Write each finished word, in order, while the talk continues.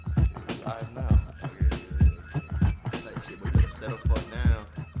Live now. Like shit, but you better settle fuck down.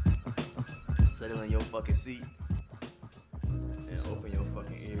 Settle in your fucking seat. And open your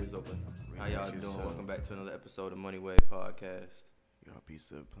fucking ears open. How y'all doing? Welcome back to another episode of Money Way Podcast. Y'all piece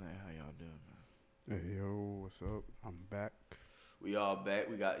of plan. How y'all doing, man? Hey, yo, what's up? I'm back. We all back.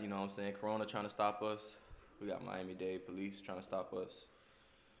 We got, Corona trying to stop us. We got Miami-Dade police trying to stop us.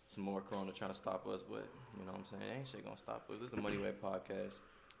 Some more Corona trying to stop us, but, ain't shit gonna stop us. This is a Money Way Podcast.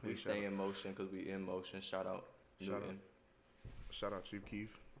 We stay in motion because we in motion. Shout out Newton. Shout out Chief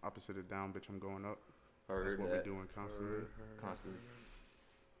Keef. Opposite of down, bitch, I'm going up. Heard That's what that. we're doing constantly. Constantly.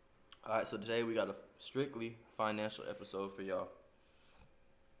 All right, so today we got a strictly financial episode for y'all.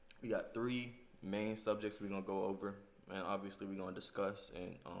 We got three main subjects we're going to go over. And obviously we're going to discuss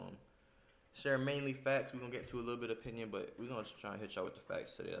and share mainly facts. We're going to get into a little bit of opinion, but we're going to try and hit y'all with the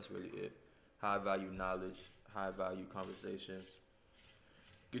facts today. That's really it. High value knowledge, high value conversations.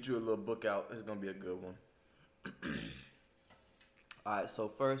 Get you a little book out. It's going to be a good one. All right,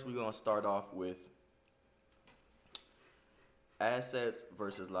 so first we're going to start off with assets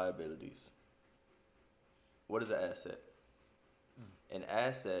versus liabilities. What is an asset? An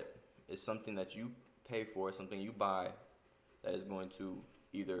asset is something that you pay for, something you buy that is going to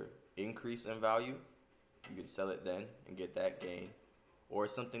either increase in value, you can sell it then and get that gain, or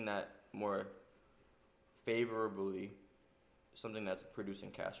something that more favorably, something that's producing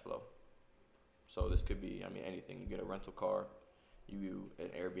cash flow. So this could be, anything. You get a rental car, you an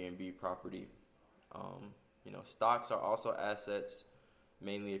Airbnb property. Stocks are also assets.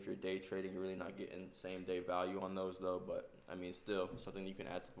 Mainly if you're day trading, you're really not getting same day value on those though. But still something you can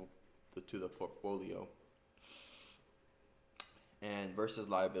add to the portfolio. And versus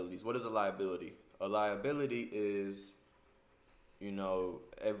liabilities. What is a liability? A liability is,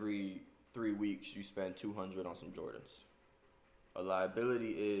 every 3 weeks you spend $200 on some Jordans. A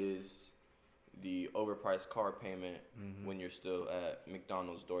liability is the overpriced car payment when you're still at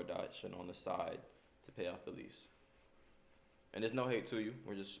McDonald's, DoorDash, and on the side to pay off the lease. And there's no hate to you.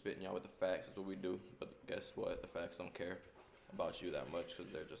 We're just spitting y'all with the facts. That's what we do. But guess what? The facts don't care about you that much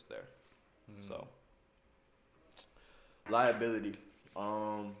because they're just there. So, liability.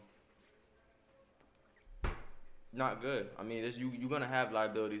 Not good. You're going to have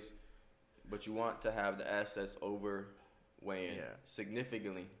liabilities, but you want to have the assets overweighing,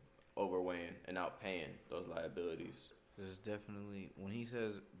 significantly overweighing and outpaying those liabilities. There's definitely, when he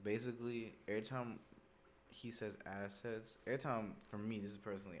says, basically, every time he says assets, every time, for me, this is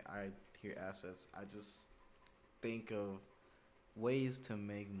personally, I hear assets, I just think of ways to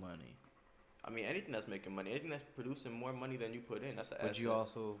make money. Anything that's making money, anything that's producing more money than you put in, that's an asset. But you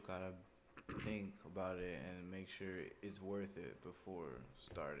also gotta think about it and make sure it's worth it before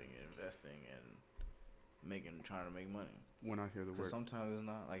starting investing and trying to make money. When I hear the word, because sometimes it's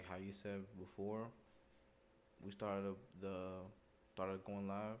not like how you said before. We started going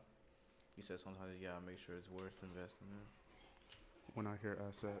live. You said sometimes you gotta make sure it's worth investing in. when I hear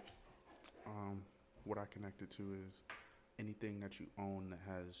asset, what I connect it to is anything that you own that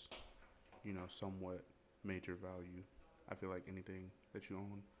has, somewhat major value. I feel like anything that you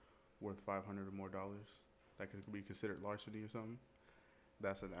own worth $500 or more that could be considered larceny or something.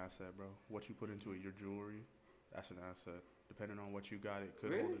 That's an asset, bro. What you put into it, your jewelry, that's an asset. Depending on what you got, it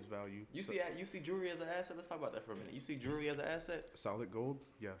could hold its value. You see jewelry as an asset? Let's talk about that for a minute. You see jewelry as an asset? Solid gold,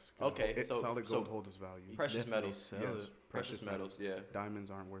 yes. Okay, solid gold holds its value. Precious metals, yes. Precious metals, yeah.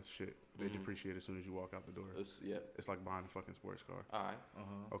 Diamonds aren't worth shit. They depreciate as soon as you walk out the door. It's like buying a fucking sports car. All right.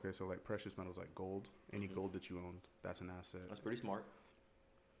 Okay, so like precious metals, like gold, any gold that you own, that's an asset. That's pretty smart.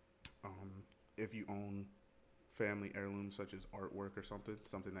 If you own family heirlooms such as artwork or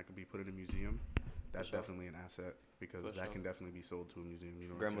something that could be put in a museum, that's definitely an asset because that can definitely be sold to a museum.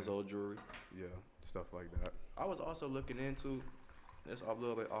 Grandma's old jewelry. Yeah, stuff like that. I was also looking into this a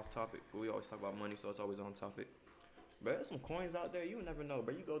little bit off topic, but we always talk about money, so it's always on topic. But there's some coins out there you never know.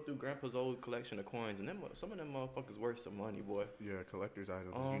 But you go through Grandpa's old collection of coins, and some of them motherfuckers worth some money, boy. Yeah, collector's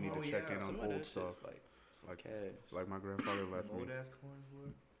items. You need to check in on old stuff. Like cash. Like my grandfather left me. Old ass coins,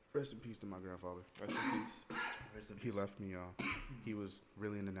 boy. Rest in peace to my grandfather. Rest in peace. He left me. He was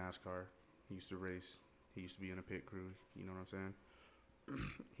really into NASCAR. He used to race. He used to be in a pit crew. You know what I'm saying?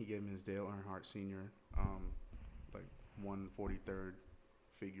 He gave me his Dale Earnhardt Sr. 143rd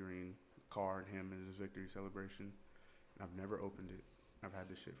figurine car and him and his victory celebration. And I've never opened it. I've had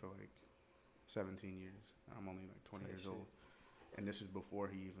this shit for like 17 years. I'm only like 20 years old. And this is before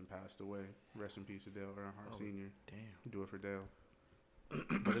he even passed away. Rest in peace to Dale Earnhardt Sr. Damn. Do it for Dale.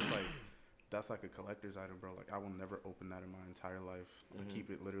 But it's like, that's like a collector's item, bro. Like, I will never open that in my entire life. I keep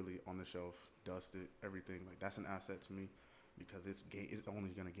it literally on the shelf, dust it, everything. Like, that's an asset to me because it's only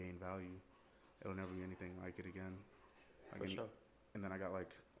gonna gain value. It'll never be anything like it again. Like For sure. and then I got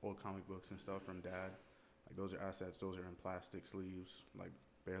like old comic books and stuff from dad. Like those are assets. Those are in plastic sleeves, like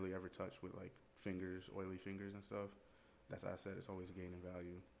barely ever touched with like fingers, oily fingers and stuff. That's asset. It's always gaining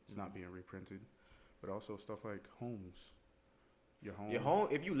value. It's not being reprinted. But also stuff like homes. Your home. Your home,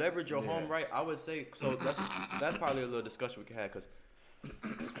 if you leverage your home Yeah. right, I would say so. That's probably a little discussion we could have because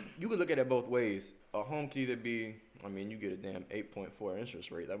you could look at it both ways. A home could either be, I mean, you get a damn 8.4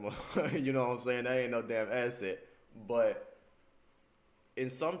 interest rate. You know what I'm saying? That ain't no damn asset. But in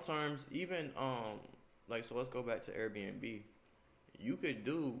some terms, even like so, let's go back to Airbnb. You could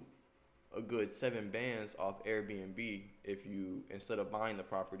do a good 7 bands off Airbnb if you, instead of buying the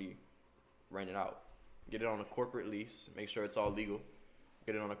property, rent it out. Get it on a corporate lease. Make sure it's all legal.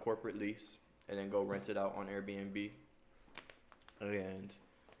 Get it on a corporate lease, and then go rent it out on Airbnb. And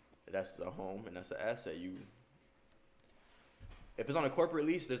that's the home, and that's the asset. If it's on a corporate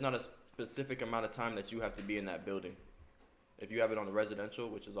lease, there's not a specific amount of time that you have to be in that building. If you have it on a residential,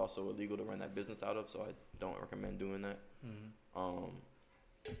 which is also illegal to run that business out of, so I don't recommend doing that.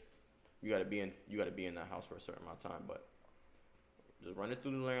 You gotta be in that house for a certain amount of time, but just run it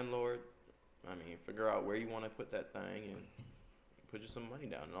through the landlord. I mean, figure out where you want to put that thing and put you some money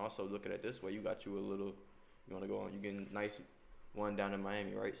down. And also look at it this way: you got you a little. You want to go on. You getting a nice one down in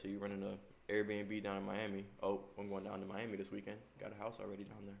Miami, right? So you running a Airbnb down in Miami. Oh, I'm going down to Miami this weekend. Got a house already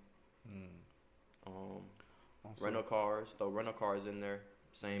down there. Also, Rental cars. Throw rental cars in there.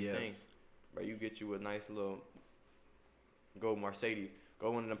 Same Yes. thing. But you get you a nice little. Go Mercedes.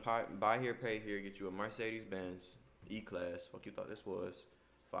 Go in the buy here, pay here. Get you a Mercedes Benz E-Class. Fuck you thought this was?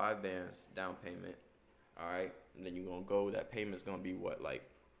 5 bands down payment. All right, and then you're gonna go. That payment's gonna be what, like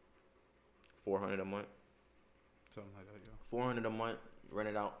 $400 a month? something like that, yeah. $400 a month. Rent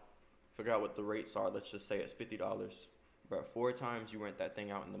it out. Figure out what the rates are. Let's just say it's $50. But 4 times you rent that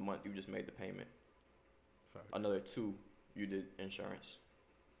thing out in the month, you just made the payment. Facts. Another 2, you did insurance,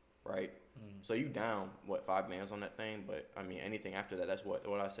 right? So you down what 5 bands on that thing? But I mean, anything after that, that's what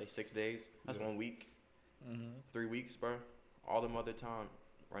I say, 6 days. That's Yeah. 1 week, 3 weeks, bro. All them other time,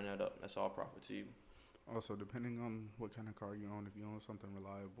 run that up. That's all profit to you. Also, depending on what kind of car you own, if you own something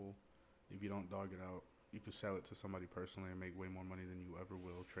reliable, if you don't dog it out, you could sell it to somebody personally and make way more money than you ever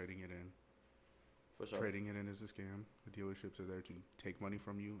will trading it in. For sure. Trading it in is a scam. The dealerships are there to take money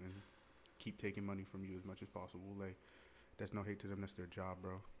from you and keep taking money from you as much as possible. Like, there's no hate to them. That's their job,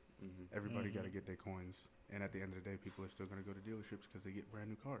 bro. Everybody got to get their coins. And at the end of the day, people are still going to go to dealerships because they get brand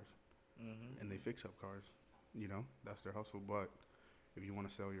new cars. And they fix up cars. You know, that's their hustle. But if you want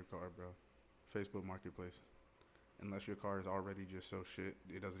to sell your car, bro, Facebook Marketplace. Unless your car is already just so shit,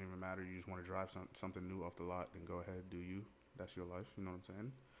 it doesn't even matter. You just want to drive something new off the lot, then go ahead, do you. That's your life, you know what I'm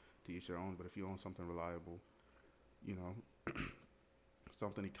saying? To each their own. But if you own something reliable, you know,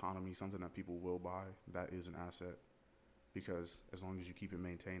 something economy, something that people will buy, that is an asset. Because as long as you keep it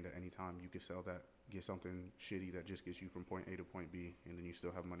maintained at any time, you can sell that, get something shitty that just gets you from point A to point B, and then you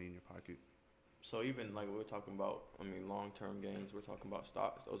still have money in your pocket. So even like we're talking about, I mean, long-term gains. We're talking about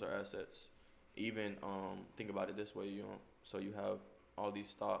stocks. Those are assets. Even think about it this way. You know, so you have all these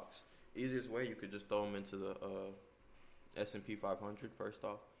stocks. Easiest way, you could just throw them into the S&P 500 first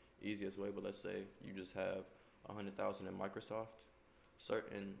off. Easiest way, but let's say you just have 100,000 in Microsoft.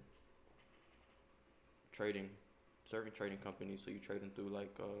 Certain trading companies. So you trade them through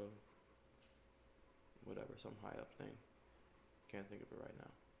like whatever, some high up thing. Can't think of it right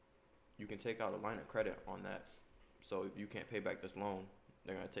now. You can take out a line of credit on that. So if you can't pay back this loan,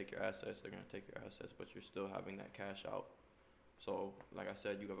 they're gonna take your assets. But you're still having that cash out. So like I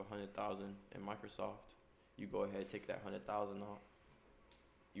said, you have 100,000 in Microsoft. You go ahead, take that 100,000 off.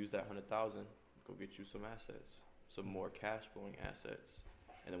 Use that 100,000. Go get you some assets, some more cash flowing assets.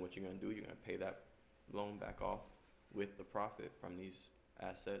 And then what you're gonna do, you're gonna pay that loan back off with the profit from these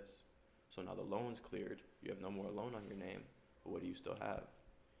assets. So now the loan's cleared. You have no more loan on your name. But what do you still have?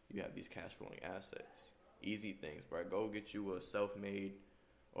 You have these cash flowing assets. Easy things, bro. Go get you a self-made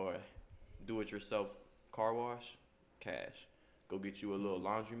or do-it-yourself car wash, cash. Go get you a little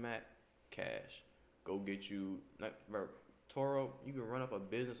laundromat, cash. Go get you, bro, Toro. You can run up a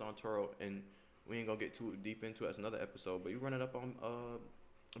business on Toro, and we ain't gonna get too deep into it. That's another episode. But you run it up on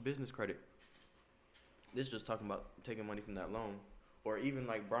a business credit. This is just talking about taking money from that loan, or even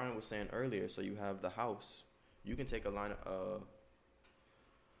like Brian was saying earlier. So you have the house. You can take a line of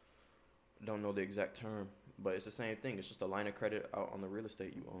don't know the exact term, but it's the same thing. It's just a line of credit out on the real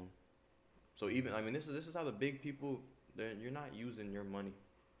estate you own. So even, I mean, this is how the big people. You're not using your money.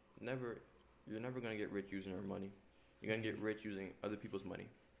 You're never gonna get rich using your money. You're gonna get rich using other people's money.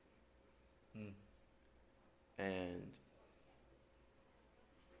 And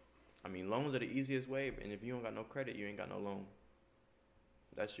I mean, loans are the easiest way, and if you don't got no credit, you ain't got no loan.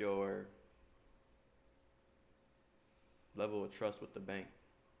 That's your level of trust with the bank.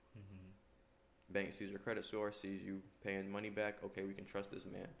 Bank sees your credit score, sees you paying money back. Okay, we can trust this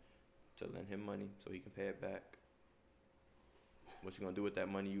man to lend him money so he can pay it back. What you gonna do with that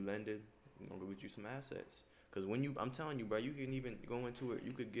money you lended? You gonna go get you some assets. Cause when I'm telling you, bro, you can even go into it.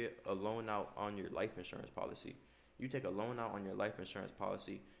 You could get a loan out on your life insurance policy. You take a loan out on your life insurance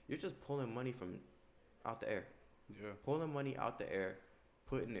policy, you're just pulling money from out the air. Yeah. Pulling money out the air,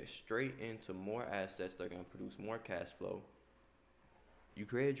 putting it straight into more assets that are gonna produce more cash flow. You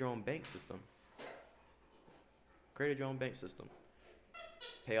created your own bank system. Created your own bank system.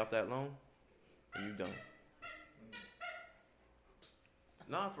 Pay off that loan, and you done.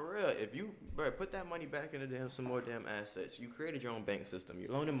 Nah, for real. If you, bro, put that money back into some more damn assets. You created your own bank system.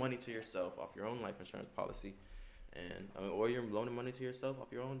 You're loaning money to yourself off your own life insurance policy, and or you're loaning money to yourself off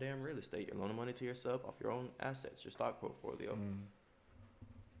your own damn real estate. You're loaning money to yourself off your own assets, your stock portfolio.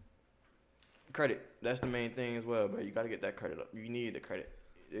 Credit. That's the main thing as well, bro. You gotta get that credit up. You need the credit.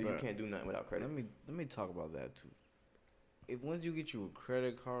 You can't do nothing without credit. Let me talk about that too. If once you get you a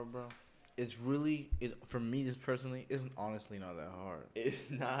credit card, bro, it's for me, this personally, isn't honestly not that hard. It's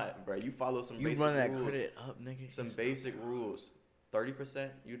not, bro. You follow some You basic run that rules. credit up, nigga. Some basic rules. 30%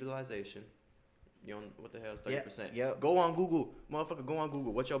 utilization. You on what the hell is 30%? Yeah. Go on Google, motherfucker. Go on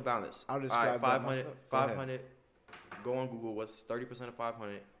Google. What's your balance? I'll describe all right, that 500. myself. 500. Go on Google. What's 30% of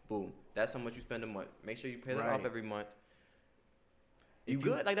 500? Boom. That's how much you spend a month. Make sure you pay that off every month. You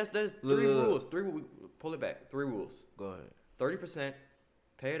good? Like there's three rules. Pull it back. 3 rules. Go ahead. 30%.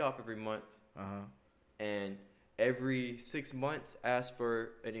 Pay it off every month. And every 6 months, ask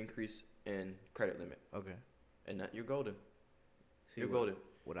for an increase in credit limit. Okay. And that you're golden. See, you're golden.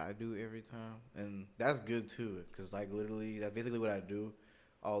 What I do every time, and that's good too, cause like literally, that's basically what I do.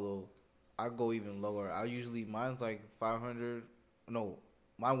 Although I go even lower. Mine's like 500. No,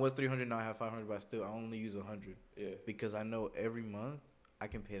 mine was 300. Now I have 500, but I only use 100. Yeah. Because I know every month I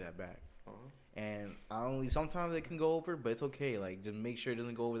can pay that back. Uh-huh. And sometimes it can go over, but it's okay. Like, just make sure it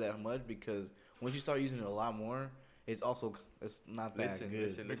doesn't go over that much, because once you start using it a lot more, it's not that good.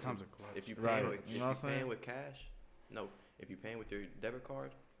 Listen. If you paying with cash, no. If you're paying with your debit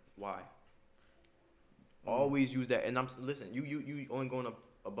card, why? Always use that. And you only going up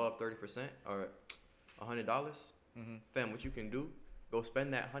above 30% or $100. Fam, what you can do, go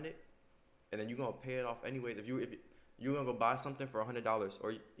spend that 100, and then you're gonna pay it off anyways. If you're gonna go buy something for $100,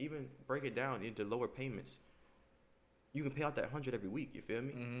 or even break it down into lower payments, you can pay out that 100 every week. You feel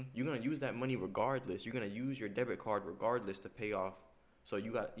me? You're gonna use that money regardless. You're gonna use your debit card regardless to pay off. So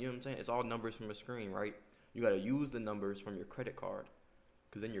you know what I'm saying? It's all numbers from a screen, right? You gotta use the numbers from your credit card,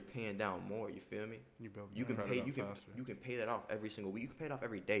 cause then you're paying down more. You feel me? You can pay that off every single week. You can pay it off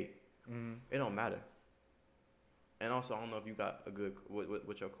every day. It don't matter. And also, I don't know if you got a good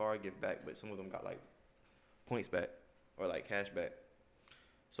what your card give back, but some of them got like points back or like cash back.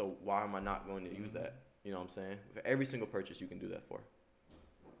 So why am I not going to use that? You know what I'm saying? For every single purchase, you can do that for.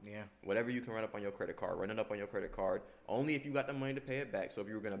 Yeah. Whatever you can run up on your credit card, run it up on your credit card. Only if you got the money to pay it back. So if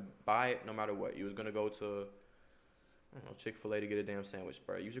you were gonna buy it, no matter what, you was gonna go to, I don't know, Chick-fil-A to get a damn sandwich,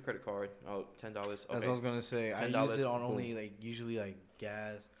 bro. Use your credit card. Oh, $10. Okay. That's what I was gonna say. I use it on only usually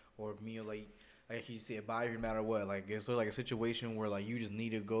gas or meal. Like you said, buy it no matter what. Like it's like a situation where like you just need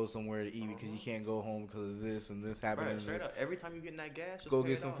to go somewhere to eat because you can't go home because of this and this happening. Right, straight up. Every time you get in that gas, just go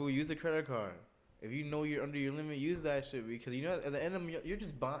get some food. Use the credit card. If you know you're under your limit, use that shit, because you know at the end of you're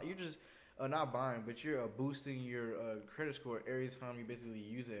just not buying, but you're boosting your credit score every time you basically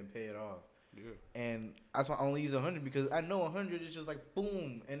use it and pay it off. Yeah. And that's why I only use 100, because I know 100 is just like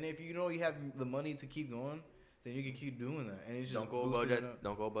boom. And if you know you have the money to keep going, then you can keep doing that. And it's just don't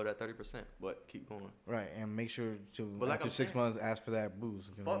go above that 30%, but keep going. Right, and make sure to like after 6 months ask for that boost.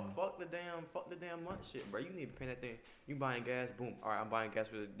 Fuck the damn month shit, bro. You need to pay that thing. You buying gas, boom. All right, I'm buying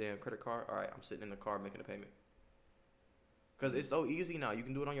gas with a damn credit card. All right, I'm sitting in the car making a payment. Cause it's so easy now. You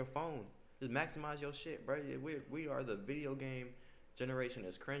can do it on your phone. Just maximize your shit, bro. We are the video game generation.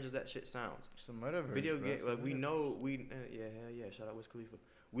 As cringe as that shit sounds. It's a metaverse. Video game. Like we know yeah. Shout out Wiz Khalifa.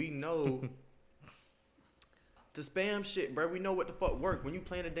 We know. To spam shit, bro. We know what the fuck work. When you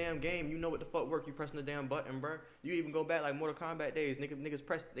playing a damn game, you know what the fuck work. You pressing the damn button, bro. You even go back like Mortal Kombat days. Niggas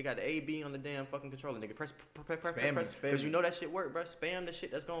press. They got the A, B on the damn fucking controller. Nigga press. Because you know that shit work, bro. Spam the shit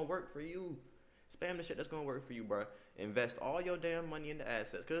that's gonna work for you. Spam the shit that's gonna work for you, bro. Invest all your damn money into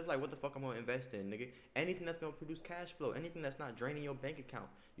assets. Cause it's like, what the fuck I'm gonna invest in, nigga? Anything that's gonna produce cash flow. Anything that's not draining your bank account.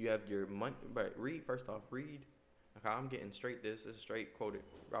 You have your money, but read first off. Read. Okay, I'm getting straight. This is straight quoted.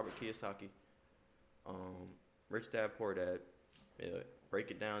 Robert Kiyosaki. Rich Dad Poor Dad. Yeah, break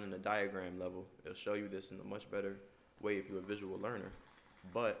it down in a diagram level. It'll show you this in a much better way if you're a visual learner.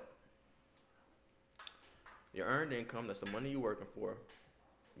 But your earned income, that's the money you're working for.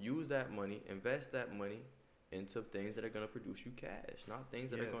 Use that money, invest that money into things that are going to produce you cash, not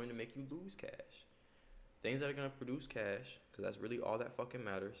things that are going to make you lose cash. Things that are going to produce cash, because that's really all that fucking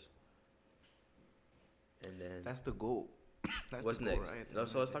matters. And then That's the goal. That's what's the goal, next? right? No,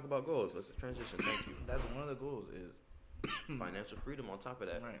 so let's talk about goals. Let's transition. Thank you. That's one of the goals is Financial freedom on top of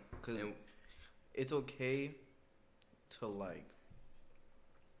that. right, because And it's okay to like,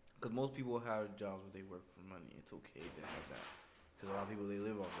 because most people have jobs where they work for money. It's okay to have that, because a lot of people they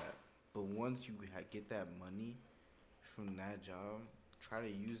live off that. But once you get that money from that job, try to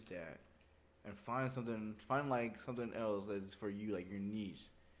use that and find like something else that's for you, like your niche,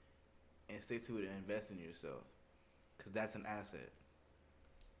 and stick to it and invest in yourself, because that's an asset.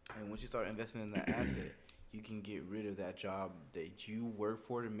 And once you start investing in that asset, you can get rid of that job that you work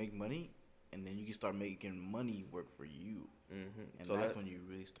for to make money, and then you can start making money work for you. And so that's when you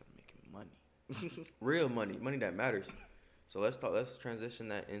really start making money. real money, money that matters. So let's transition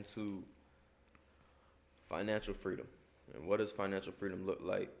that into financial freedom. And what does financial freedom look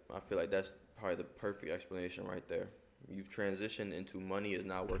like? I feel like that's probably the perfect explanation right there. You've transitioned into money is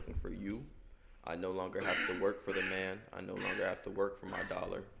now working for you. I no longer have to work for the man. I no longer have to work for my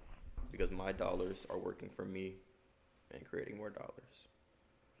dollar, because my dollars are working for me and creating more dollars.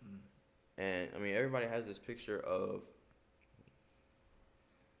 And I mean, everybody has the picture of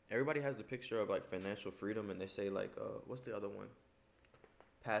like financial freedom, and they say like, what's the other one?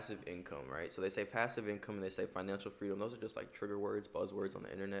 Passive income, right? So they say passive income and they say financial freedom. Those are just like trigger words, buzzwords on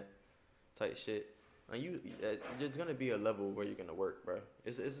the internet type shit. And there's gonna be a level where you're gonna work, bro.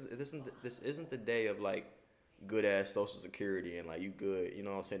 This isn't the day of like good ass Social Security and like you good. You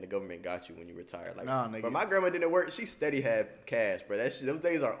know what I'm saying? The government got you when you retire. Like, Nah, nigga. but my grandma didn't work. She steady had cash, bro. That shit, those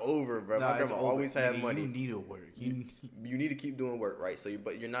days are over, bro. Nah, My grandma always had money. You need to work. You need to keep doing work, right? So,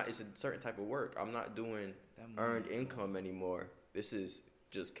 but you're not. It's a certain type of work. I'm not doing earned income anymore. This is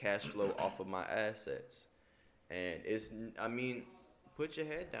just cash flow off of my assets, and I mean, put your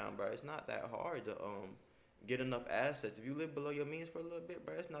head down, bro. It's not that hard to get enough assets. If you live below your means for a little bit,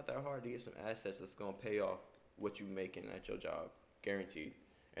 bro, it's not that hard to get some assets that's gonna pay off what you making at your job, guaranteed.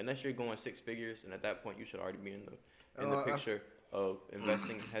 Unless you're going six figures, and at that point you should already be in the picture of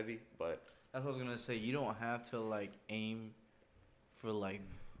investing heavy. But that's what I was gonna say. You don't have to like aim for like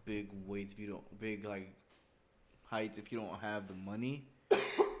big weights if you don't big like heights if you don't have the money.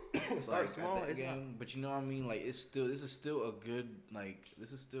 Start small, but you know what I mean. Like this is still good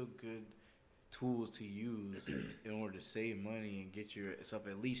tools to use in order to save money and get yourself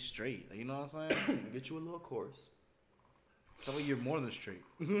at least straight. Like, you know what I'm saying? Get you a little course. That way you're more than straight,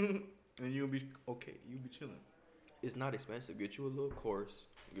 and you'll be okay. You'll be chilling. It's not expensive. Get you a little course.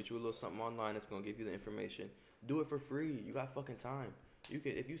 Get you a little something online that's gonna give you the information. Do it for free. You got fucking time. You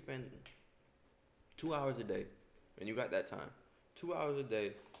can, if you spend 2 hours a day, and you got that time, 2 hours a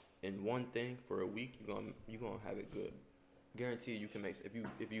day in one thing for a week, you're gonna have it good. Guarantee you can make,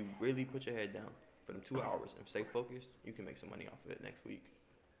 if you really put your head down for them 2 hours and stay focused, you can make some money off of it next week.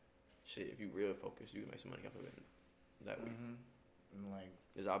 Shit, if you real focused, you can make some money off of it that week. And like,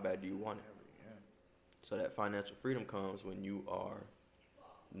 is how bad do you want it? Yeah. So that financial freedom comes when you are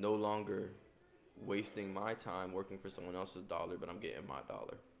no longer wasting my time working for someone else's dollar, but I'm getting my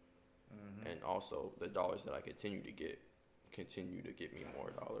dollar. And also the dollars that I continue to get me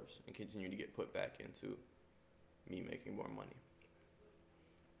more dollars and continue to get put back into me making more money.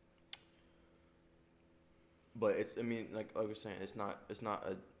 But it's, I mean, like I was saying, it's not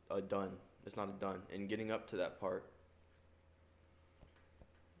a done. It's not a done. And getting up to that part,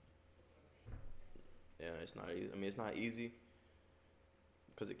 yeah, it's not easy. I mean, it's not easy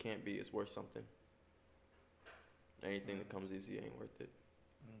because it can't be. It's worth something. Anything that comes easy ain't worth it.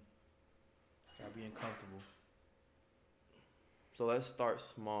 Gotta be uncomfortable. So let's start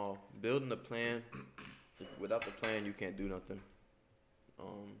small. Building a plan. Without the plan, you can't do nothing.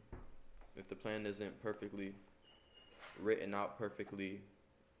 If the plan isn't perfectly written out, perfectly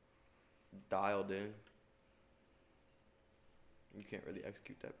dialed in, you can't really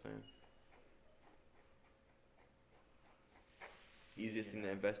execute that plan. Easiest thing to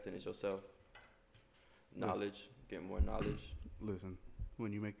invest in is yourself. Knowledge, get more knowledge. Listen,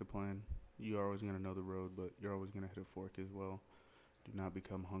 when you make the plan, you're always going to know the road, but you're always going to hit a fork as well. Do not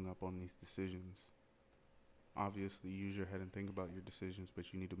become hung up on these decisions. Obviously, use your head and think about your decisions,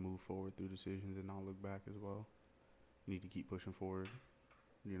 but you need to move forward through decisions and not look back as well. You need to keep pushing forward,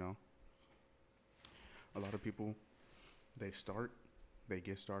 you know. A lot of people, they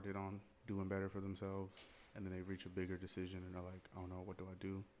get started on doing better for themselves, and then they reach a bigger decision and they're like, oh no, what do I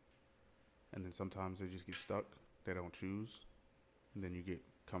do? And then sometimes they just get stuck. They don't choose. And then you get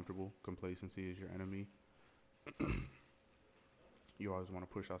comfortable. Complacency is your enemy. You always want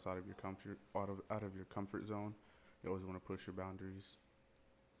to push outside of your comfort, out of your comfort zone. You always want to push your boundaries.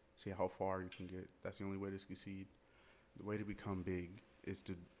 See how far you can get. That's the only way to succeed. The way to become big is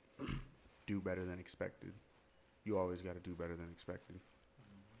to do better than expected. You always got to do better than expected.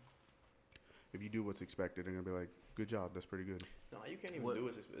 If you do what's expected, they're gonna be like, "Good job, that's pretty good." No, you can't even do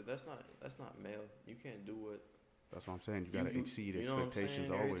it. That's not male. You can't do what. That's what I'm saying. You gotta exceed you know expectations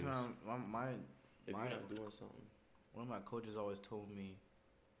what I'm always. Every time If you're not doing something. one of my coaches always told me,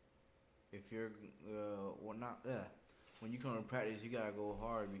 if you're when you come to practice, you gotta go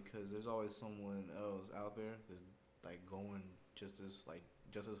hard because there's always someone else out there that's like going just as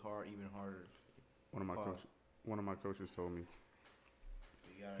hard, even harder. One of my coaches told me.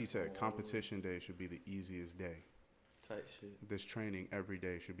 He said competition day should be the easiest day. Tight shit. This training every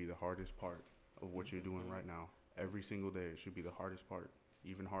day should be the hardest part of what you're doing right now. Every single day it should be the hardest part,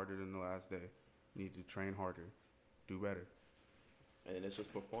 even harder than the last day. You need to train harder, do better. And then it's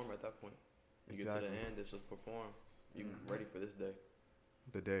just perform at that point. You get to the end, it's just perform. You ready for this day.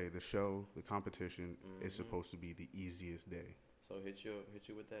 The show, the competition is supposed to be the easiest day. So hit you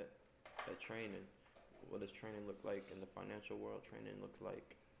with that training. What does training look like in the financial world? Training looks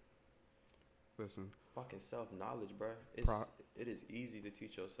like Listen, fucking self-knowledge, bruh. It is easy to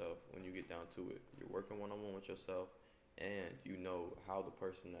teach yourself when you get down to it. You're working one-on-one with yourself, and you know how the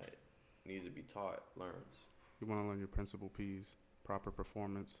person that needs to be taught learns. you want to learn your principal P's. Proper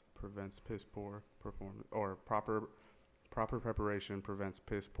performance prevents piss poor performance, or proper preparation prevents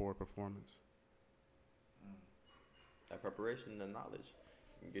piss poor performance. That preparation and the knowledge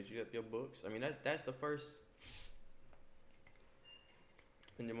can get you up your books. I mean, that's the first.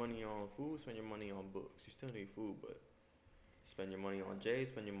 Spend your money on food, spend your money on books. You still need food, but spend your money on J's,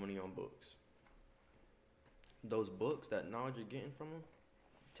 spend your money on books. Those books, that knowledge you're getting from them,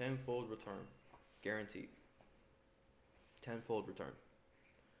 tenfold return. Guaranteed. Tenfold return.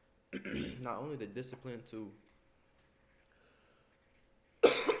 Not only the discipline to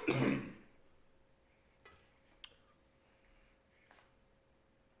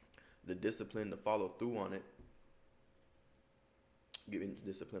follow through on it, giving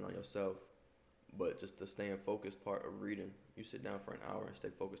discipline on yourself, but just the staying focused part of reading. You sit down for an hour and stay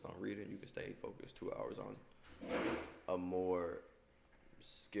focused on reading, you can stay focused 2 hours on a more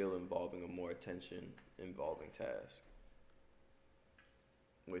skill involving, a more attention involving task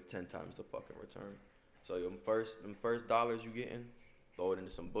with 10 times the fucking return. So them first dollars you getting, throw it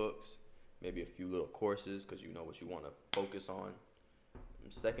into some books, maybe a few little courses because you know what you want to focus on.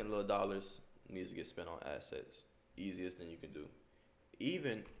 Them second little dollars needs to get spent on assets. Easiest thing you can do.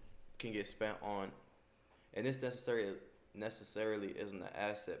 Even can get spent on, and this necessarily isn't an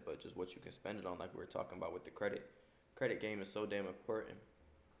asset, but just what you can spend it on, like we were talking about with the credit. Credit game is so damn important.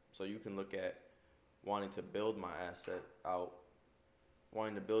 So you can look at wanting to build my asset out,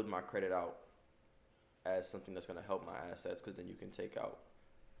 wanting to build my credit out as something that's going to help my assets, because then you can take out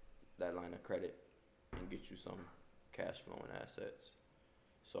that line of credit and get you some cash flowing assets.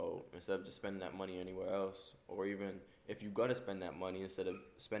 So instead of just spending that money anywhere else, or even if you're going to spend that money, instead of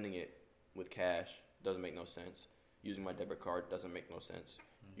spending it with cash, doesn't make no sense. Using my debit card doesn't make no sense.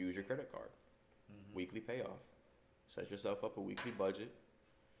 Use your credit card. Weekly payoff. Set yourself up a weekly budget.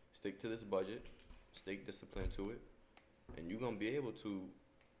 Stick to this budget. Stay disciplined to it. And you're going to be able to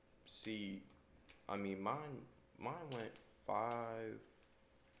see, I mean, mine went five,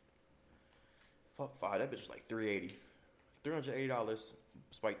 that bitch was like $380. $380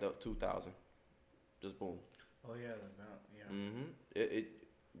 spiked up 2,000. Just boom. Oh yeah, yeah.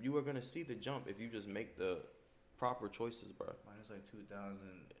 You are gonna see the jump if you just make the proper choices, bro. Mine is like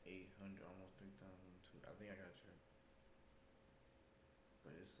 2,800, almost 3,000. I think I got you,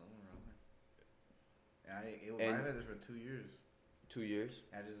 but it's somewhere around there. And I've had this for 2 years. 2 years.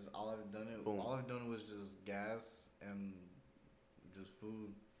 All I've done was just gas and just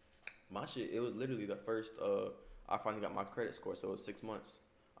food. My shit, it was literally the first. I finally got my credit score, so it was 6 months.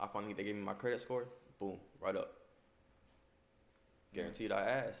 They gave me my credit score, boom, right up. Guaranteed.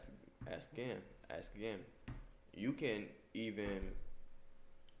 I ask again. You can even,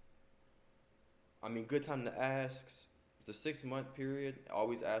 I mean, good time to ask. The 6 month period,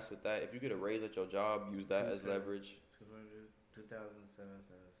 always ask with that. If you get a raise at your job, use that as leverage.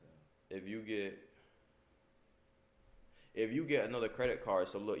 2,777. If you get another credit card,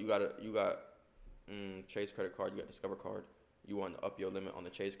 so look, you got Chase credit card, you got Discover card. You want to up your limit on the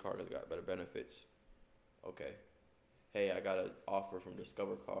Chase card because it got better benefits. Okay. Hey, I got an offer from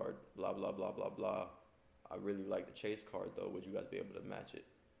Discover card, blah, blah, blah, blah, blah. I really like the Chase card though. Would you guys be able to match it?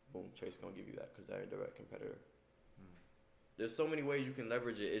 Boom, Chase gonna give you that because they're a direct competitor. There's so many ways you can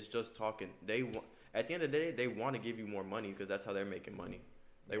leverage it. It's just talking. At the end of the day, they want to give you more money because that's how they're making money.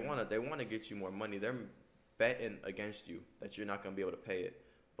 They want to get you more money. They're betting against you that you're not gonna be able to pay it.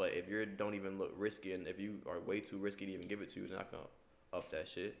 But if you don't even look risky, and if you are way too risky to even give it to you, they're not gonna up that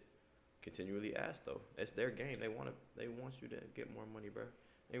shit. Continually ask though. It's their game. They want you to get more money, bro.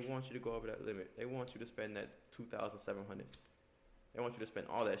 They want you to go over that limit. They want you to spend that $2,700. They want you to spend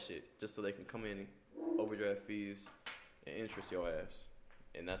all that shit just so they can come in and overdraft fees and interest your ass,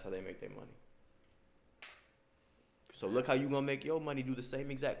 and that's how they make their money. So look how you gonna make your money. Do the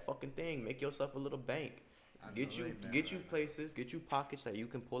same exact fucking thing. Make yourself a little bank. Get you places. Get you pockets that you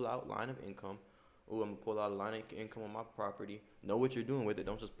can pull out line of income. Ooh, I'm gonna pull out a line of income on my property. Know what you're doing with it.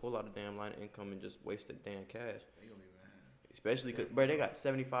 Don't just pull out a damn line of income and just waste the damn cash. Especially because, bro, they got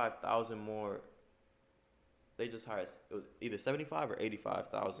 75,000 more. They just hired, it was either 75 or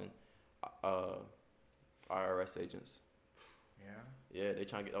 85,000 IRS agents. Yeah, they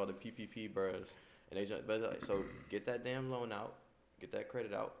trying to get all the PPP bros, and they just, so get that damn loan out, get that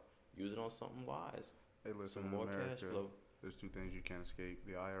credit out, use it on something wise. Hey, listen, some more America, cash flow. There's two things you can't escape: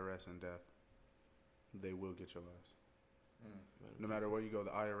 the IRS and death. They will get your ass. No matter where you go,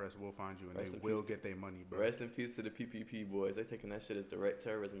 the IRS will find you, and they will get their money, bro. Rest in peace to the PPP boys. They taking that shit as direct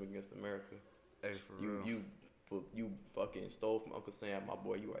terrorism against America. Hey, for real. You fucking stole from Uncle Sam, my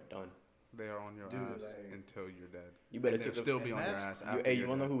boy. You are done. They are on your ass until you're dead. You better still be on your ass after Hey, you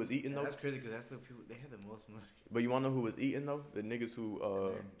wanna know who was eating though? That's crazy because that's the people they had the most money. But you wanna know who was eating though? The niggas who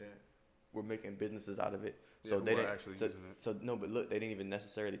were making businesses out of it. So yeah, they didn't actually using it. So no, but look, they didn't even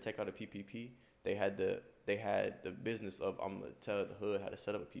necessarily take out a PPP. They had the business of I'm gonna tell the hood how to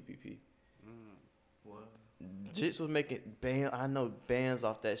set up a PPP. What? Jits was making bands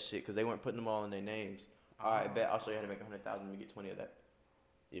off that shit because they weren't putting them all in their names. All right, bet I'll show you how to make 100,000. Let me get 20 of that.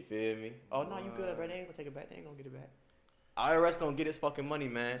 You feel me? Oh no, you good, bro? They ain't gonna take it back. They ain't gonna get it back. IRS gonna get its fucking money,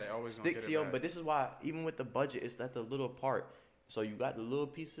 man. They always stick gonna to get your. it back. But this is why, even with the budget, it's that the little part. So you got the little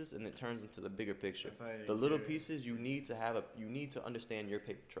pieces, and it turns into the bigger picture. The little pieces you need to understand your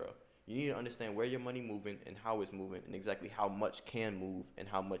paper trail. You need to understand where your money moving and how it's moving, and exactly how much can move and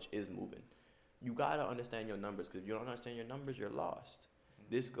how much is moving. You gotta understand your numbers, because if you don't understand your numbers, you're lost.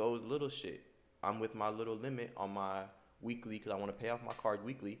 This goes little shit. I'm with my little limit on my weekly because I want to pay off my card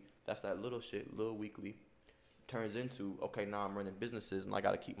weekly. That's that little shit, little weekly. Turns into, okay, now I'm running businesses and I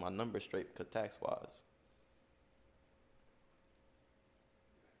got to keep my numbers straight because tax-wise.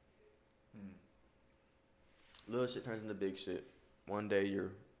 Little shit turns into big shit. One day you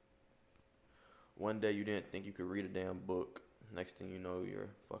didn't think you could read a damn book. Next thing you know, you're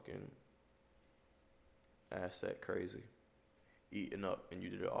fucking asset crazy. Eating up, and you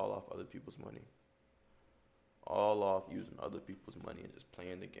did it all off other people's money. All off using other people's money and just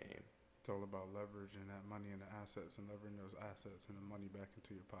playing the game. It's all about leveraging that money and the assets and leveraging those assets and the money back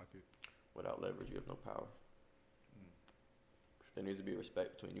into your pocket. Without leverage, you have no power. There needs to be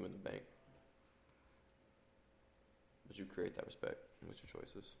respect between you and the bank. But you create that respect with your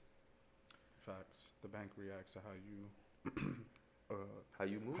choices. Facts. The bank reacts to how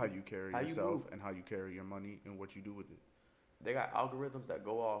you move, how you carry yourself, and how you carry your money and what you do with it. They got algorithms that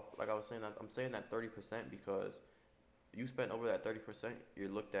go off. Like I was saying, I'm saying that 30% because you spend over that 30%, you're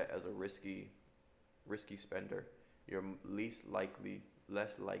looked at as a risky spender. You're less likely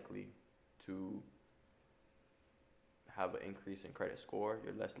to have an increase in credit score.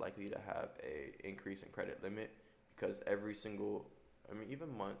 You're less likely to have a increase in credit limit because every single,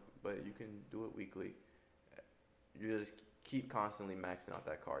 even month, but you can do it weekly. You just keep constantly maxing out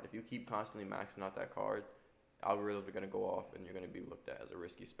that card. If you keep constantly maxing out that card, algorithms are going to go off and you're going to be looked at as a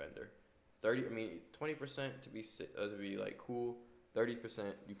risky spender. 20% to be like cool.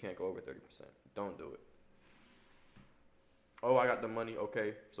 30%, you can't go over 30%. Don't do it. Oh, I got the money.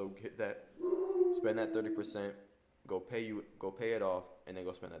 Okay, so hit that. Spend that 30%. Go pay it off, and then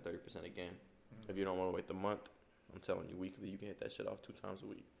go spend that 30% again. If you don't want to wait the month, I'm telling you, weekly, you can hit that shit off 2 times a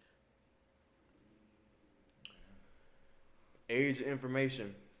week. Age of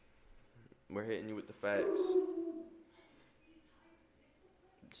information. We're hitting you with the facts.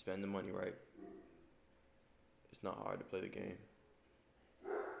 Spend the money right. It's not hard to play the game.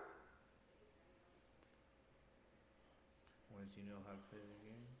 Once you know how to play the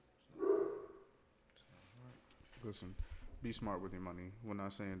game, it's not hard. Listen, be smart with your money. We're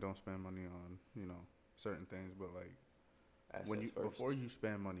not saying don't spend money on, certain things, but like Assets first. before you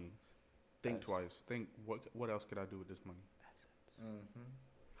spend money, think twice. Think what else could I do with this money?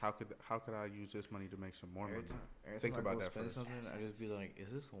 How could I use this money to make some more money? Every Think time about I go that spend first. something, I just be like, is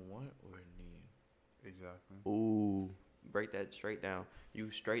this a want or a need? Exactly. Ooh, break that straight down.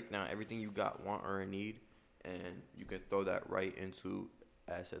 You straight down everything you got, want, or need, and you can throw that right into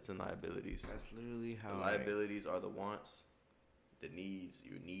assets and liabilities. That's literally The how liabilities are the wants, the needs.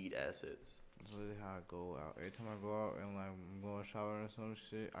 You need assets. That's literally how I go out. Every time I go out and like I'm going shopping or some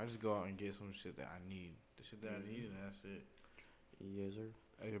shit, I just go out and get some shit that I need. The shit that I need, and that's it. Yes, sir.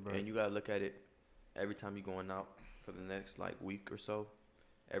 Hey, bro. And you gotta look at it every time you're going out for the next like week or so.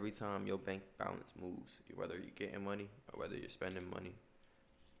 Every time your bank balance moves, whether you're getting money or whether you're spending money,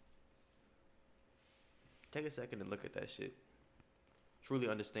 take a second and look at that shit. Truly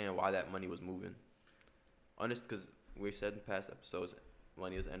understand why that money was moving. Because we said in past episodes,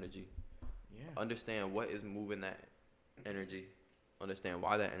 money is energy. Yeah. Understand what is moving that energy. Understand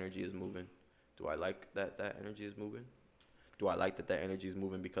why that energy is moving. Do I like that energy is moving? Do I like that energy is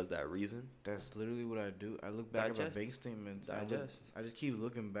moving because of that reason? That's literally what I do. I look back at my Digest. bank statements. I Digest. just keep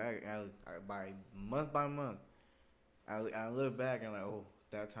looking back. By month, I look back and like, oh,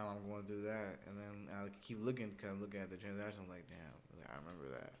 that time I'm going to do that, and then I keep looking because I'm looking at the transaction. I'm like, damn, like, I remember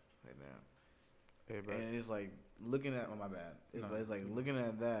that. Like, damn. Hey, bro. And it's like looking at my bad. It's like looking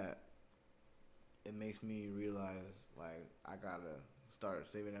at that. It makes me realize like I gotta start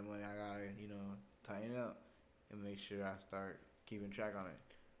saving that money. I gotta tighten up and make sure I start keeping track on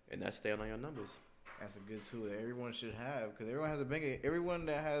it. And that's staying on your numbers. That's a good tool that everyone should have because everyone has a bank. Everyone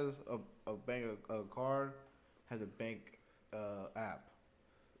that has a bank a card has a bank app.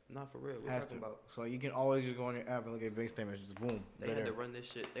 Not for real. We're Has talking to. about. So you can always just go on your app and look at bank statements. Just boom. They had to run this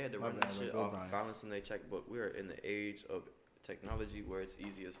shit. They had to run this shit off balancing their checkbook. We are in the age of technology where it's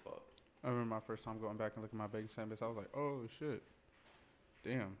easy as fuck. I remember my first time going back and looking at my bank statements. I was like, oh shit,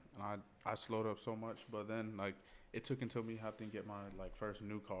 damn. And I slowed up so much, but then like it took until me having to get my like first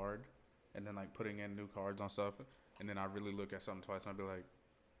new card, and then like putting in new cards on stuff, and then I really look at something twice and I'd be like,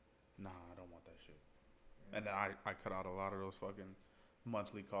 nah, I don't want that shit. Yeah. And then I cut out a lot of those fucking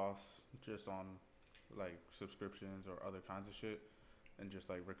monthly costs just on like subscriptions or other kinds of shit, and just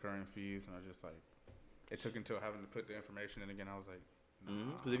like recurring fees, and I just like it took until having to put the information in again. I was like.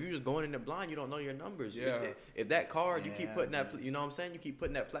 Because if you're just going in there blind, you don't know your numbers. Yeah. If that card, you keep putting that, you know what I'm saying? You keep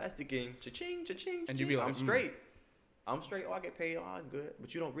putting that plastic in, cha-ching, cha-ching, and you be like, I'm straight. I'm straight. Oh, I get paid. Oh, I'm good.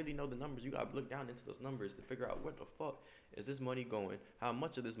 But you don't really know the numbers. You got to look down into those numbers to figure out what the fuck is this money going? How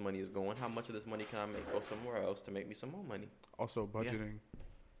much of this money is going? How much of this money can I make go somewhere else to make me some more money? Also, budgeting.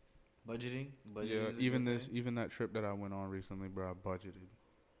 Yeah. Budgeting yeah, even that trip that I went on recently, bro, I budgeted.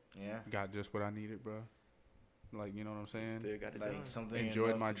 Yeah. Got just what I needed, bro. Like, you know what I'm saying? Still got it like done. Something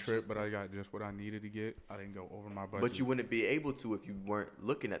enjoyed my trip, but I got just what I needed to get. I didn't go over my budget. But you wouldn't be able to if you weren't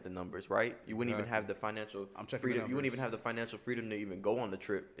looking at the numbers, right? You wouldn't even have the financial freedom. You wouldn't even have the financial freedom to even go on the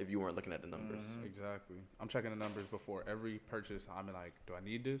trip if you weren't looking at the numbers. Mm-hmm. Exactly. I'm checking the numbers before every purchase. I'm like, do I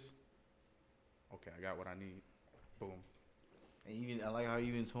need this? Okay, I got what I need. Boom. And I like how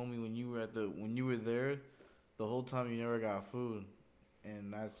you even told me when you were there, the whole time you never got food,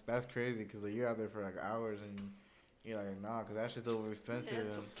 and that's crazy because like, you're out there for like hours and you're like, nah, because that shit's over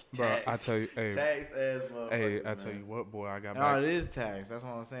expensive. Bro, I tell you, hey, tax ass motherfuckers. Hey, I tell you what, boy, I got back. No, it is tax. That's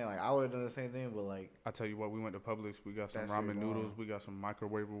what I'm saying. Like I would have done the same thing, but like I tell you what, we went to Publix. We got some ramen noodles. We got some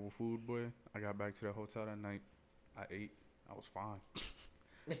microwavable food, boy. I got back to the hotel that night. I ate. I was fine.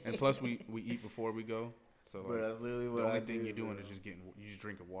 And plus, we eat before we go. So bro, like, that's literally what the only I thing do, you're doing bro. is you just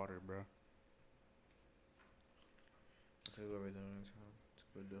drinking water, bro. So what we're doing next time? Let's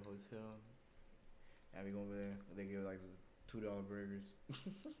go to the hotel. And we go over there. They give like $2 burgers.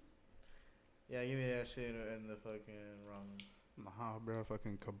 Yeah, give me that shit in the fucking ramen. Nah, bro,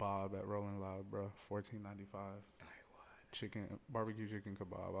 fucking kebab at Rolling Loud, bro. $14.95. Chicken, barbecue chicken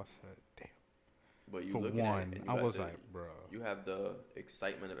kebab. I said, damn. But you for one, I was like, bro. You have the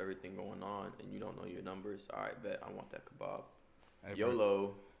excitement of everything going on, and you don't know your numbers. All right, bet I want that kebab. Hey,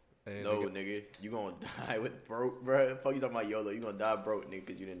 YOLO. Hey, no, nigga, you gonna die with broke, bro. Fuck you talking about YOLO? You gonna die broke, nigga,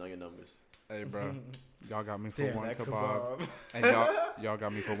 because you didn't know your numbers. Hey, bro, y'all got me for one kebab, and y'all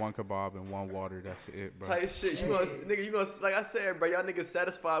got me for one kebab and one water. That's it, bro. Type shit. You gonna like I said, bro. Y'all niggas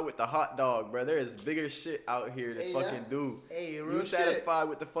satisfied with the hot dog, bro. There is bigger shit out here to fucking do. Hey, you satisfied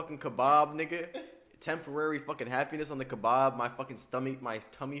with the fucking kebab, nigga? Temporary fucking happiness on the kebab. My fucking stomach, my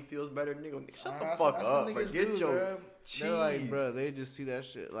tummy feels better, nigga. Shut the fuck up, bro. Get your cheese. They're like, bro, they just see that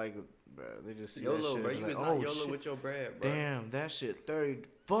shit like, bro. They just see YOLO, that shit. bro. You like, is not YOLO shit. With your bread, bro. Damn, that shit 30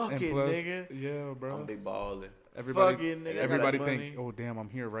 fucking plus, nigga. Yeah, bro. I'm big balling. Everybody think, oh damn, I'm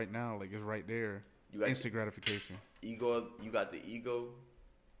here right now. Like it's right there. You got instant gratification. Ego. You got the ego,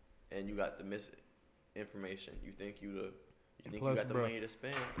 and you got the misinformation. You think you got the money to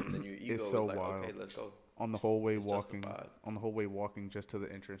spend, and then your ego is like, okay, let's go. On the whole way It's walking, justified. just to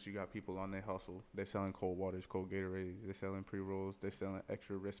the entrance, you got people on their hustle. They selling cold waters, cold Gatorades. They selling pre-rolls. They selling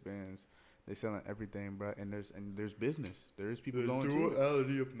extra wristbands. They selling everything, bro. And there's business. There is people going to it.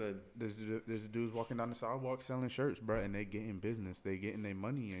 duality of men. There's dudes walking down the sidewalk selling shirts, bro, and they getting business. They getting their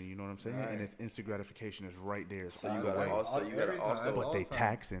money, and you know what I'm saying. Right. And it's instant gratification is right there. It's So all you the gotta way. also, But they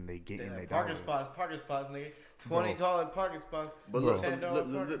taxing. They getting their parking dollars. spots, nigga. $20 parking spots. But look, $10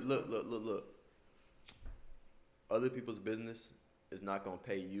 look. Other people's business is not gonna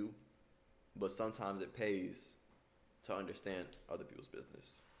pay you, but sometimes it pays to understand other people's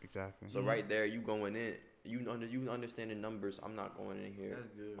business. Exactly. So right there, you going in, you understand the numbers. I'm not going in here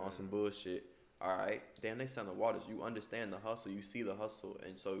That's good, on man. some bullshit. All right, damn, they selling waters. You understand the hustle. You see the hustle,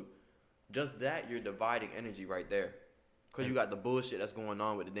 and so just that you're dividing energy right there, cause you got the bullshit that's going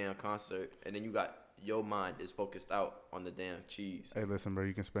on with the damn concert, and then you got your mind is focused out on the damn cheese. Hey, listen, bro.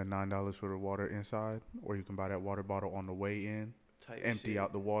 You can spend $9 for the water inside, or you can buy that water bottle on the way in. Type Empty shit.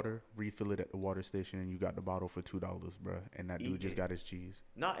 out the water, refill it at the water station, and you got the bottle for $2, bro. And that dude Eat just it. got his cheese.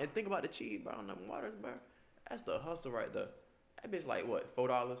 Nah, and think about the cheese, bro. On them waters, bro. That's the hustle right there. That bitch like what,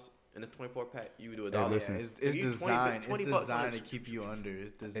 $4, and it's 24 pack. You do a Hey, dollar. listen. It's You 20 designed. $20 It's on designed it. to keep you under.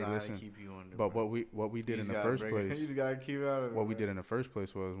 It's designed listen, to keep you under. But bro. what we did You in just the gotta first bring it- place, you just gotta keep out of it. what we bro. did in the first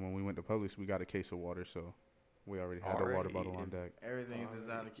place was when we went to Publix, we got a case of water, so we already had the water Already bottle on eating. deck. Everything is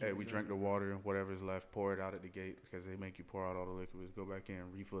designed to keep. Hey, you we drank the under. water, whatever's left, pour it out at the gate because they make you pour out all the liquids. Go back in,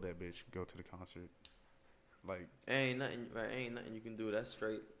 refill that bitch, go to the concert. Like, Ain't nothing. Ain't nothing you can do. That's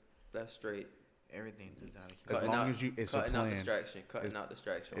straight. That's straight. Everything's designed to keep. as Cutting long out- as you, it's a Cutting out plan. distraction. Cutting It's- out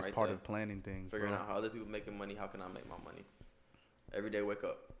distraction. It's right part there. of planning things, Figuring bro. out how other people making money. How can I make my money? Every day, wake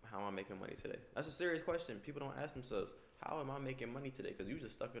up. How am I making money today? That's a serious question. People don't ask themselves, how am I making money today? Because you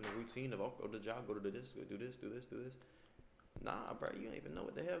just stuck in the routine of, oh, go to the job, go to this, go do this, do this, do this. Nah, bro, you don't even know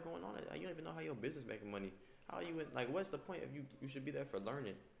what the hell going on. You don't even know how your business making money. How you like? What's the point of you? You should be there for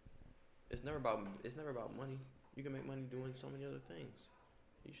learning. It's never about money. You can make money doing so many other things.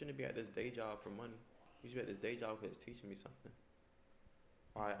 You shouldn't be at this day job for money. You should be at this day job because it's teaching me something.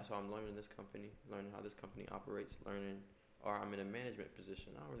 All right, so I'm learning this company, learning how this company operates, learning. Or I'm in a management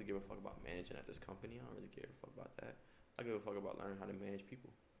position. I don't really give a fuck about managing at this company. I don't really give a fuck about that. I give a fuck about learning how to manage people,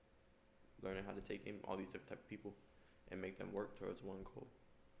 learning how to take in all these different type of people, and make them work towards one goal.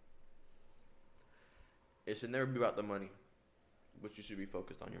 It should never be about the money, but you should be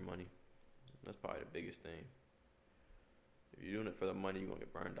focused on your money. That's probably the biggest thing. If you're doing it for the money, you're gonna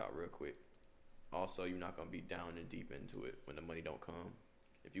get burned out real quick. Also, you're not gonna be down and deep into it when the money don't come.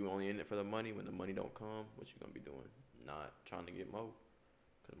 If you only in it for the money, when the money don't come, what you gonna be doing? Not trying to get more,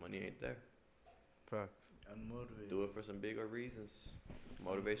 cause money ain't there. Facts. Unmotivated. Do it for some bigger reasons.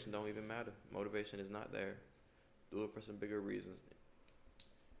 Motivation don't even matter. Motivation is not there. Do it for some bigger reasons.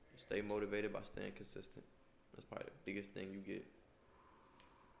 Stay motivated by staying consistent. That's probably the biggest thing you get.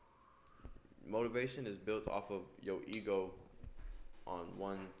 Motivation is built off of your ego on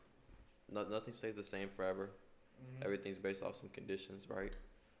one. Nothing stays the same forever. Mm-hmm. Everything's based off some conditions, right?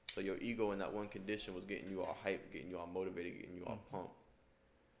 So your ego in that one condition was getting you all hyped, getting you all motivated, getting you all pumped.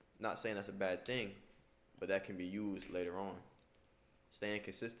 Not saying that's a bad thing, but that can be used later on. Staying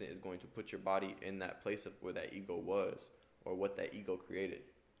consistent is going to put your body in that place of where that ego was or what that ego created.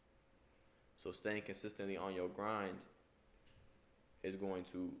 So staying consistently on your grind is going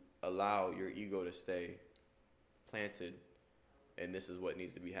to allow your ego to stay planted, and this is what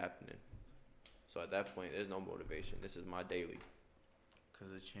needs to be happening. So at that point, there's no motivation. This is my daily.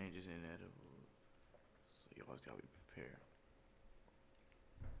 Because the change is inevitable. So you always gotta be prepared.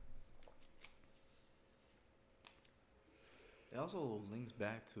 It also links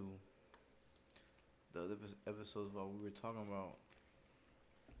back to the other episodes while we were talking about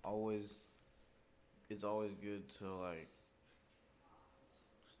it's always good to like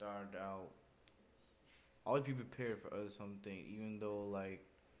start out, always be prepared for other something, even though like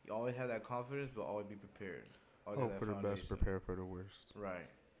you always have that confidence, but always be prepared. Always have Hope that for the best, foundation. prepare for the worst. Right.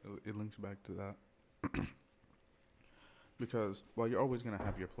 It links back to that. Because while you're always going to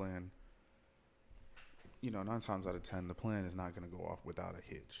have your plan, 9 times out of 10, the plan is not going to go off without a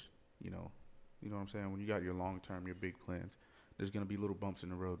hitch. You know what I'm saying? When you got your long term, your big plans, there's going to be little bumps in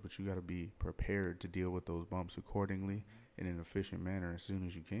the road, but you got to be prepared to deal with those bumps accordingly in an efficient manner as soon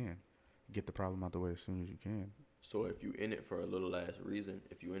as you can. Get the problem out the way as soon as you can. So if you in it for a little ass reason,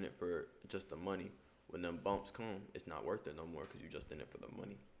 if you in it for just the money, when them bumps come, it's not worth it no more because you just in it for the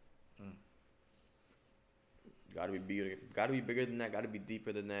money. Gotta be bigger. Gotta be bigger than that. Gotta be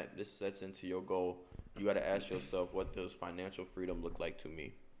deeper than that. This sets into your goal. You gotta ask yourself, what does financial freedom look like to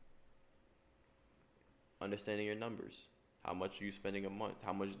me? Understanding your numbers. How much are you spending a month?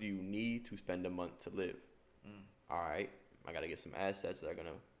 How much do you need to spend a month to live? Mm. All right, I got to get some assets that are going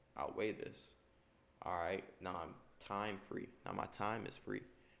to outweigh this. All right, now I'm time free. Now my time is free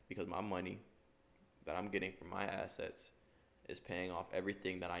because my money that I'm getting from my assets is paying off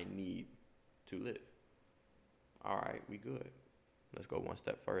everything that I need to live. All right, we good. Let's go one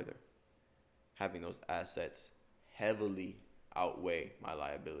step further. Having those assets heavily outweigh my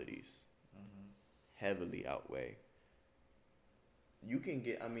liabilities. Mm-hmm. Heavily outweigh. You can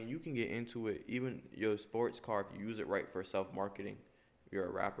get into it. Even your sports car, if you use it right for self-marketing, you're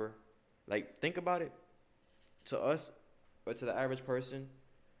a rapper. Like, think about it. To us, or to the average person,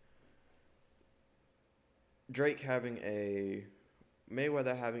 Mayweather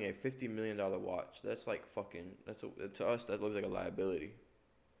having a $50 million watch, that's like to us, that looks like a liability.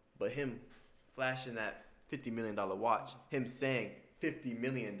 But him flashing that $50 million watch, him saying $50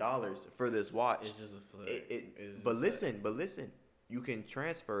 million for this watch. It's just a flag. But listen, you can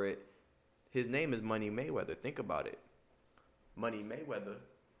transfer it. His name is Money Mayweather. Think about it. Money Mayweather.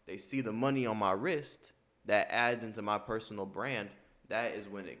 They see the money on my wrist that adds into my personal brand. That is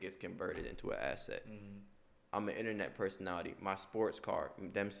when it gets converted into an asset. Mm-hmm. I'm an internet personality. My sports car,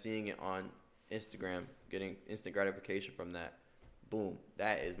 them seeing it on Instagram, getting instant gratification from that. Boom,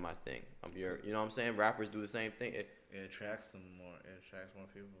 that is my thing. You know what I'm saying? Rappers do the same thing. It attracts them more. It attracts more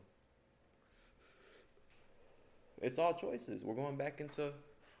people. It's all choices. We're going back into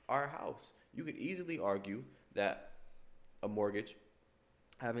our house. You could easily argue that a mortgage,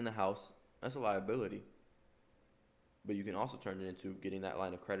 having the house, that's a liability. But you can also turn it into getting that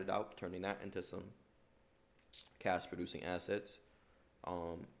line of credit out, turning that into some cash producing assets.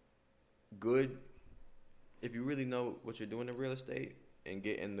 Good, if you really know what you're doing in real estate and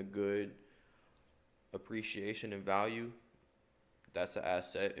getting the good appreciation and value, that's an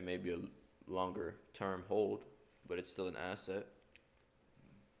asset. It may be a longer term hold, but it's still an asset.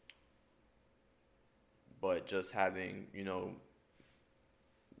 But just having, you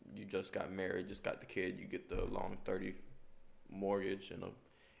just got married, just got the kid, you get the long 30 mortgage and a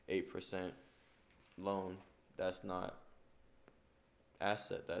 8% loan. That's not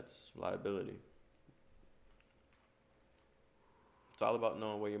asset, that's liability. It's all about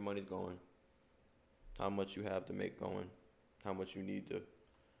knowing where your money's going, how much you have to make going, how much you need to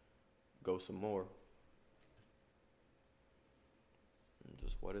go some more. And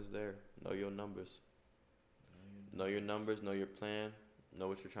just what is there. Know your numbers. Know your numbers, know your plan, know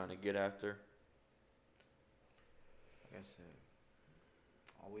what you're trying to get after. Like I said,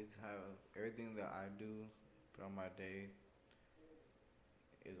 always have everything that I do throughout my day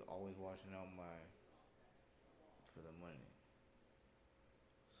is always watching out for the money.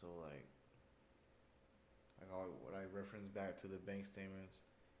 So like what I reference back to the bank statements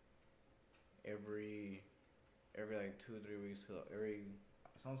every like 2 or 3 weeks to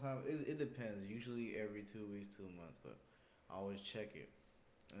sometimes it depends. Usually every 2 weeks to a month, but I always check it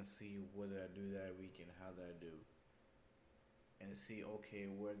and see what did I do that week and how did I do. And see, okay,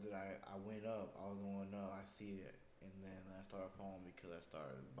 where did I went up, I was going up, I see it, and then I started falling because I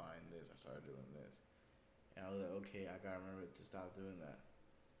started buying this, I started doing this. And I was like, okay, I gotta remember to stop doing that.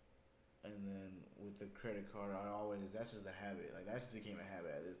 And then with the credit card, that's just a habit. Like, that just became a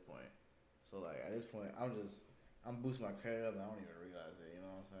habit at this point. So like at this point, I'm boosting my credit up and I don't even realize it, you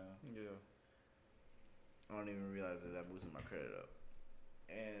know what I'm saying? Yeah. I don't even realize that boosting my credit up.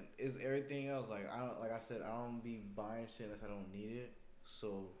 And it's everything else. Like I said, I don't be buying shit unless I don't need it.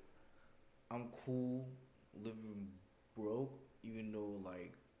 So I'm cool living broke, even though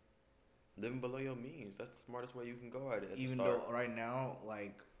like Living below your means. That's the smartest way you can go at it. even though right now,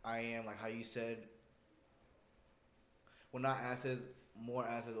 like I am, like how you said, well, not assets, more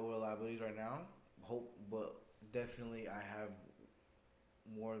assets over liabilities right now. But definitely I have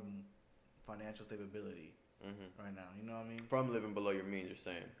more financial stability. Mm-hmm. Right now, you know what I mean? From living below your means, you're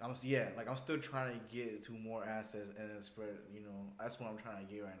saying. I'm still trying to get to more assets and then spread. That's what I'm trying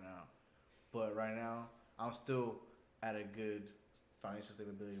to get right now. But right now, I'm still at a good financial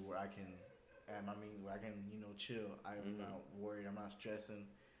stability where I can, where I can, chill. I'm not worried. I'm not stressing.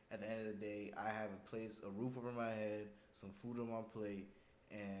 At the end of the day, I have a roof over my head, some food on my plate,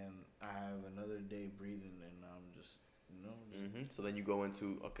 and I have another day breathing, and I'm just. So then you go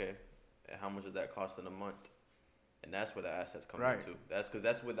into, okay, how much does that cost in a month? And that's where the assets come Right. into.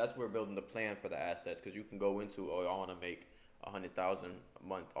 That's where building the plan for the assets. Because you can go into, I want to make $100,000 a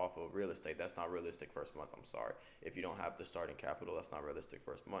month off of real estate. That's not realistic first month. I'm sorry. If you don't have the starting capital, that's not realistic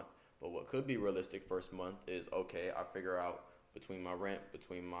first month. But what could be realistic first month is, okay, I figure out between my rent,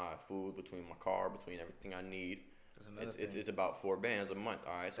 between my food, between my car, between everything I need, It's about 4 bands a month.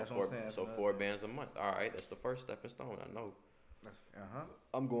 All right, so That's what I'm saying. That's 4 bands a month. All right, that's the first stepping stone. I know. Uh-huh.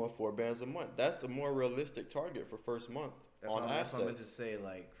 I'm going 4 bands a month. That's a more realistic target for first month on assets. That's what I meant to say.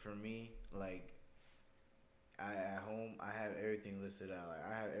 Like for me, like I at home, I have everything listed out. Like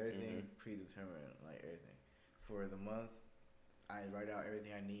I have everything predetermined. Like everything for the month, I write out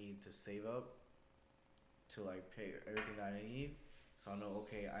everything I need to save up to like pay everything that I need. So I know,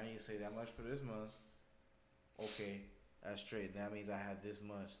 okay, I need to save that much for this month. Okay, that's straight. That means I have this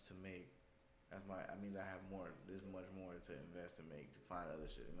much to make. I mean I have this much more to invest to make to find other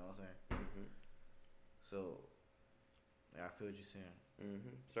shit. You know what I'm saying? So, yeah, I feel what you're saying.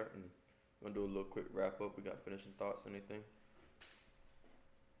 Certainly. Gonna do a little quick wrap up. We got finishing thoughts. Anything?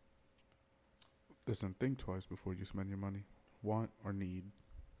 Listen, think twice before you spend your money. Want or need.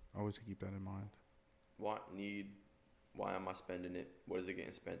 Always keep that in mind. Want, need. Why am I spending it? What is it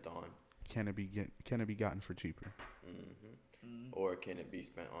getting spent on? Can it be gotten for cheaper? Or can it be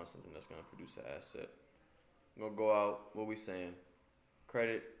spent on something that's gonna produce an asset? We're gonna go out. What we saying?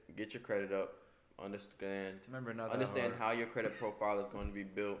 Credit. Get your credit up. Understand how your credit profile is going to be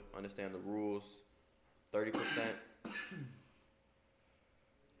built. Understand the rules. 30%.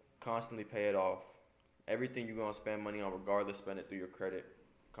 Constantly pay it off. Everything you're going to spend money on, regardless, spend it through your credit.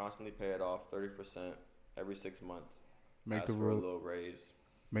 Constantly pay it off. 30% every 6 months. Ask for a little raise.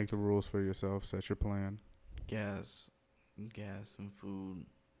 Make the rules for yourself. Set your plan. Gas and food.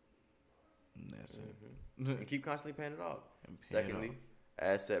 And that's it. And keep constantly paying it off. Secondly,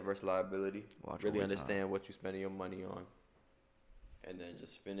 asset versus liability. Really understand what you're spending your money on. And then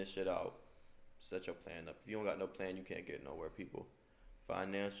just finish it out. Set your plan up. If you don't got no plan, you can't get nowhere, people.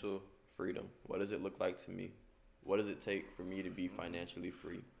 Financial freedom. What does it look like to me? What does it take for me to be financially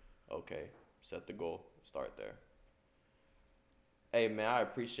free? Okay, set the goal. Start there. Hey, man, I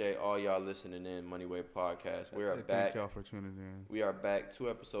appreciate all y'all listening in Money Way Podcast. We are back. Thank y'all for tuning in. We are back. 2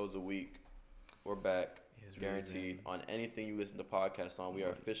 episodes a week. We're back. It's Guaranteed. On anything you listen to podcasts on, we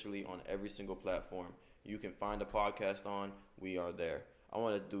are officially on every single platform. You can find a podcast on. We are there. I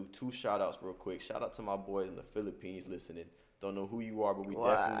want to do 2 shout-outs real quick. Shout out to my boys in the Philippines listening. Don't know who you are, but we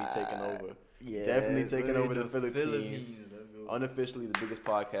definitely taking over. Yeah, definitely taking over the Philippines. Let's go. Unofficially, the biggest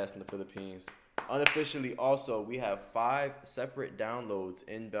podcast in the Philippines. Unofficially, also, we have 5 separate downloads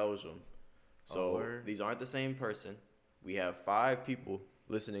in Belgium. So these aren't the same person. We have 5 people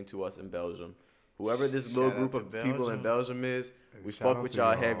listening to us in Belgium. Whoever this little group of people in Belgium is, we fuck with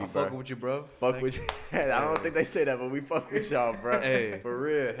y'all heavy, bro. Fuck with you, bro. Fuck with you. I don't think they say that, but we fuck with y'all, bro. Hey. For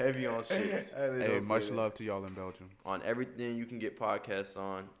real, heavy on shits. Hey, much love to y'all in Belgium. On everything you can get podcasts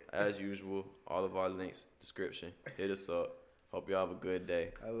on, as usual, all of our links, description. Hit us up. Hope y'all have a good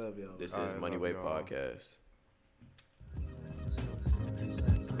day. I love y'all. This is Money Way Podcast.